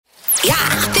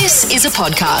Yeah, this is a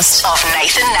podcast of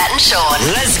Nathan, Nat and Sean.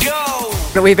 Let's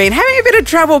go! We've been having a bit of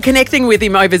trouble connecting with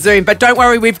him over Zoom, but don't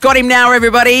worry, we've got him now,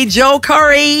 everybody. Joel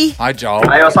Corey. Hi, Joel.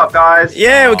 Hey, what's up, guys?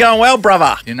 Yeah, we're going well,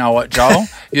 brother. You know what, Joel?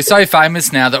 You're so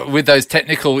famous now that with those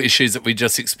technical issues that we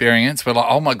just experienced, we're like,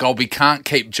 oh my God, we can't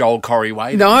keep Joel Corey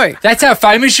waiting. No. That's how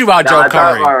famous you are, Joel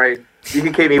Corey. Don't worry. You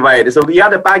can keep me waiting. You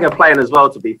had a banger playing as well,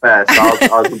 to be fair, so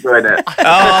I was enjoying it.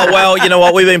 Oh, well, you know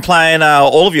what? We've been playing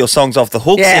all of your songs off the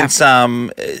hook since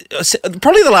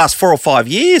probably the last 4 or 5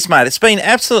 years, mate. It's been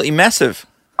absolutely massive.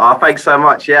 Oh, thanks so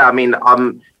much. Yeah, I mean,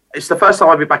 it's the first time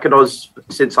I've been back in Oz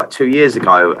since like 2 years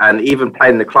ago, and even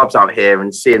playing the clubs out here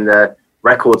and seeing the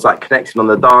records like connecting on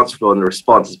the dance floor and the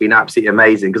response has been absolutely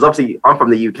amazing. Because obviously I'm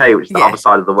from the UK, which is the other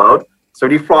side of the world. So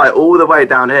when you fly all the way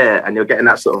down here and you're getting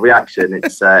that sort of reaction,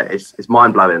 it's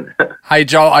mind-blowing. Hey,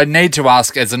 Joel, I need to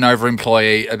ask as a Nova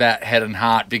employee about Head and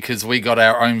Heart because we got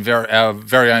our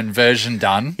very own version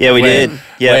done. Yeah, we did.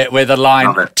 Yeah. Where the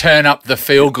line, turn up the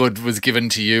feel-good was given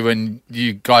to you and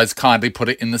you guys kindly put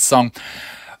it in the song.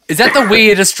 Is that the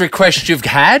weirdest request you've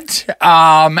had?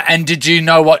 And did you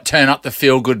know what turn up the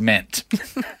feel-good meant?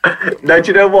 No,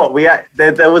 do you know what?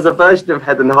 There was a version of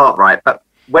Head and Heart, right? But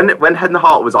when Head and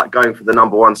Heart was like going for the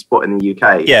number one spot in the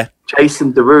UK,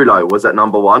 Jason Derulo was at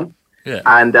number one. Yeah.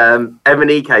 And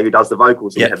Emanike, who does the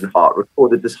vocals in Head and Heart,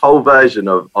 recorded this whole version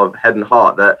of Head and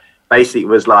Heart that basically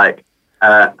was like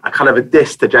a kind of a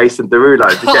diss to Jason Derulo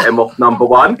to get him off number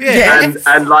one. Yes.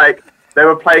 And like they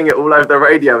were playing it all over the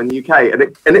radio in the UK,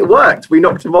 and it worked. We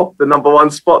knocked him off the number one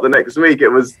spot the next week. It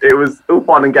was all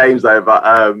fun and games though,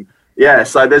 but yeah.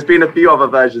 So there's been a few other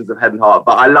versions of Head and Heart,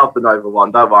 but I love the Nova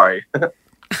one. Don't worry.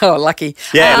 Oh, lucky.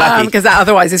 Yeah, lucky. Because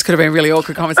otherwise this could have been a really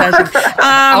awkward conversation.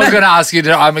 I was going to ask you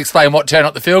to explain what turn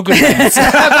up the feel-good means.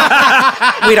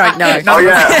 We don't know. None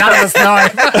of us know.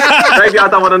 Maybe I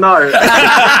don't want to know.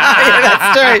 Yeah,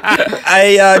 that's true.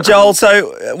 Hey, Joel,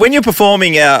 so when you're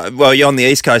performing, you're on the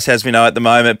East Coast, as we know at the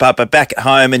moment, but back at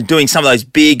home and doing some of those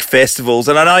big festivals,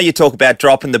 and I know you talk about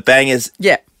dropping the bangers.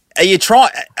 Yeah. Are you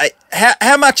trying?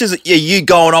 How much is it you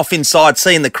going off inside,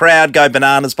 seeing the crowd go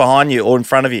bananas behind you or in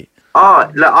front of you?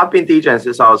 Oh, look, I've been DJing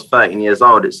since I was 13 years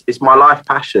old. It's my life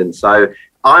passion. So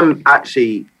I'm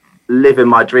actually living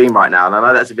my dream right now. And I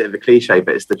know that's a bit of a cliche,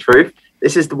 but it's the truth.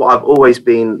 This is what I've always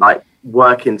been like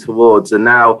working towards. And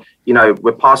now, you know,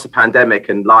 we're past the pandemic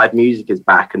and live music is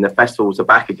back and the festivals are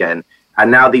back again. And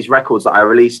now these records that I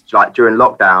released like during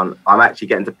lockdown, I'm actually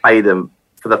getting to play them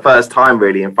for the first time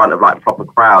really in front of like proper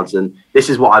crowds. And this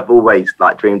is what I've always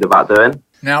like dreamed about doing.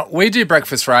 Now, we do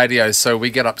breakfast radio, so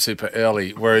we get up super early,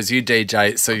 whereas you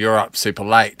DJ, so you're up super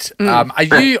late. Are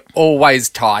you always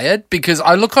tired? Because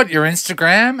I look at your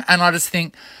Instagram and I just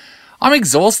think, I'm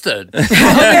exhausted.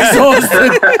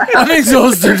 I'm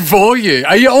exhausted for you.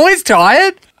 Are you always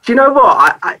tired? Do you know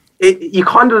what? You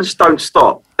kind of just don't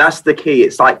stop. That's the key.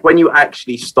 It's like when you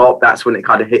actually stop, that's when it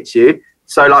kind of hits you.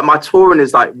 So like my touring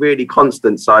is like really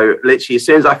constant. So literally as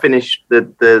soon as I finish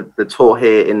the tour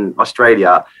here in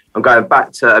Australia, I'm going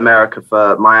back to America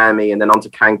for Miami and then on to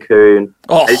Cancun.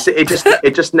 Oh.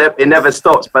 It never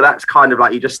stops. But that's kind of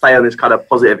like you just stay on this kind of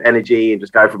positive energy and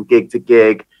just go from gig to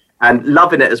gig and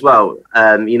loving it as well.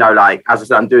 You know, like as I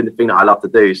said, I'm doing the thing that I love to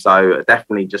do. So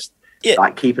definitely just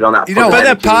like keep it on that. You know, but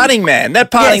that partying, man,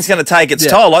 that partying's going to take its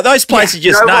toll. Like those places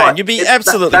you just named, you'd be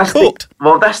absolutely cooked.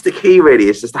 That's the key, really,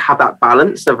 is just to have that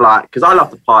balance of like, because I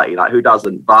love to party, like who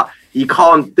doesn't? But you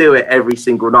can't do it every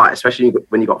single night, especially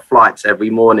when you've got flights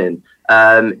every morning.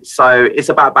 So it's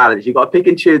about balance. You've got to pick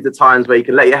and choose the times where you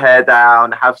can let your hair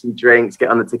down, have some drinks, get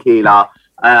on the tequila.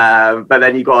 But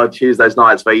then you got to choose those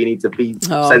nights where you need to be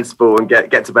sensible and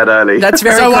get to bed early. That's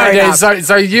very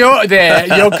so you're there,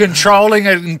 you're controlling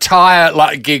an entire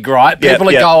like gig, right? People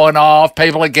are going off,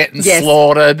 people are getting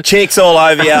slaughtered. Chicks all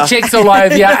over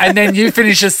you. And then you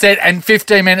finish a set and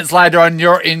 15 minutes later on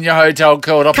you're in your hotel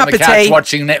curled up on the couch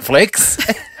watching Netflix.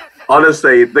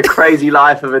 Honestly, the crazy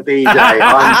life of a DJ.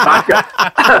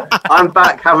 I'm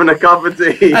back having a cup of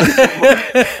tea,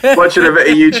 watching a bit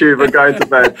of YouTube and going to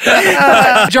bed.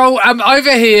 Joel,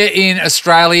 over here in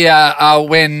Australia,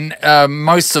 when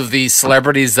most of the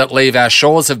celebrities that leave our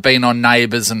shores have been on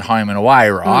Neighbours and Home and Away,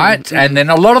 right? Mm-hmm. And then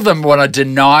a lot of them want to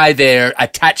deny their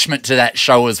attachment to that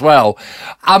show as well.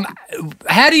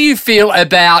 How do you feel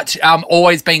about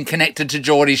always being connected to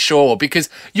Geordie Shore? Because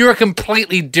you're a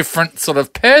completely different sort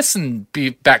of person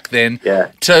back then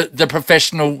to the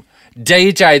professional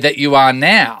DJ that you are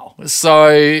now. So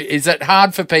is it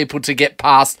hard for people to get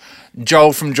past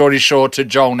Joel from Geordie Shore to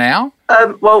Joel now?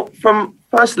 Well, from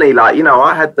personally, like, you know,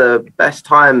 I had the best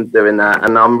time doing that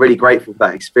and I'm really grateful for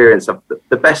that experience. Of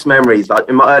the best memories, like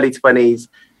in my early 20s,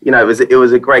 you know, it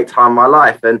was a great time in my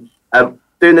life. And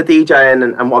doing the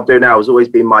DJing and what I'm doing now has always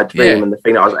been my dream and the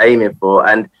thing that I was aiming for.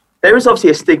 And there is obviously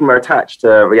a stigma attached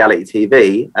to reality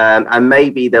TV, and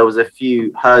maybe there was a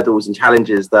few hurdles and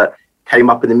challenges that came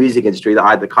up in the music industry that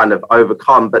I had to kind of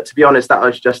overcome. But to be honest, that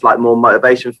was just like more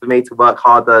motivation for me to work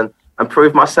harder and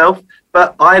prove myself.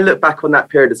 But I look back on that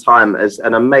period of time as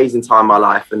an amazing time in my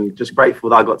life and just grateful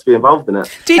that I got to be involved in it.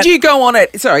 Did you go on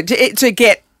it, to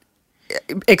get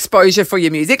exposure for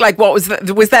your music? Like, was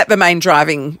that the main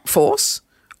driving force?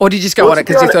 Or did you just go on it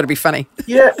because you thought it'd be funny?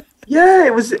 Yeah,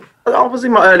 it was. I was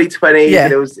in my early 20s.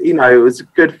 And it was, it was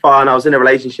good fun. I was in a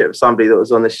relationship with somebody that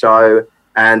was on the show.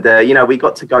 And, we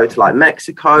got to go to like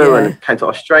Mexico and came to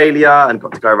Australia and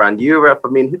got to go around Europe. I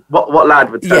mean, what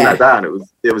lad would turn that down?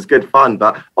 It was good fun.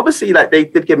 But obviously, like, they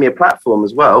did give me a platform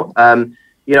as well. At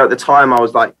the time I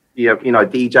was like,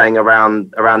 DJing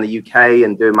around the UK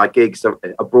and doing my gigs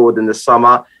abroad in the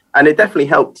summer. And it definitely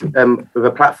helped with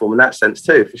a platform in that sense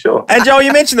too, for sure. And Joel,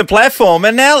 you mentioned the platform,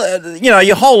 and now,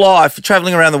 your whole life,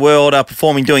 travelling around the world,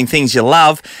 performing, doing things you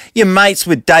love, your mates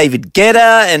with David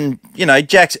Guetta and,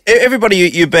 Jax, everybody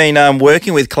you've been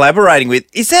working with, collaborating with,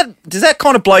 does that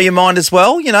kind of blow your mind as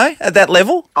well, at that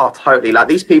level? Oh, totally. Like,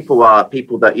 these people are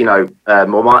people that, were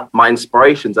my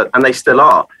inspirations, and they still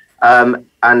are. And,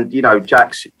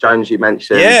 Jax Jones, you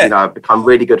mentioned, I've become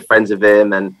really good friends with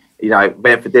him, and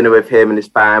went for dinner with him and his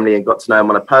family and got to know him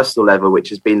on a personal level, which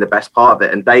has been the best part of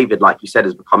it. And David, like you said,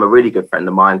 has become a really good friend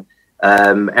of mine.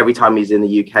 Every time he's in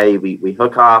the UK, we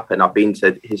hook up, and I've been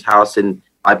to his house in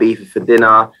Ibiza for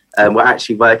dinner. We're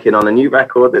actually working on a new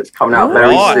record that's coming out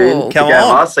very soon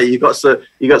together. So you got some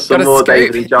more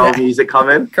David and Joel music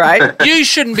coming. Great. You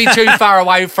shouldn't be too far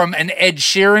away from an Ed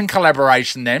Sheeran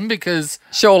collaboration then, because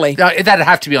surely that'd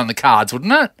have to be on the cards,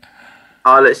 wouldn't it?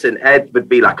 Oh, listen, Ed would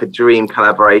be like a dream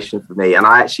collaboration for me. And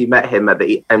I actually met him at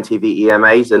the MTV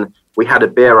EMAs, and we had a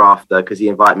beer after because he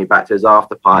invited me back to his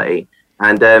after party.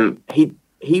 And he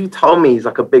told me he's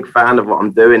like a big fan of what I'm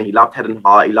doing. He loved Head and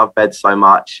Heart. He loved Bed so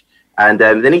much. And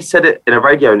then he said it in a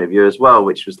radio interview as well,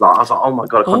 which was like, I was like, oh my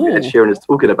God, I can't believe Ed Sheeran is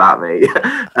talking about me.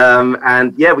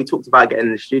 And we talked about getting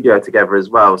in the studio together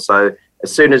as well. So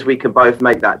as soon as we can both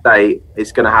make that date,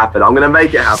 it's going to happen. I'm going to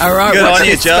make it happen. All right, good on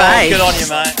you, Joel. Good on you,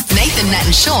 mate. Nathan, Nat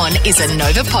and Sean is a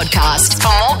Nova podcast. For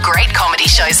more great comedy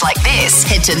shows like this,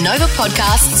 head to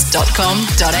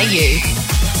novapodcasts.com.au.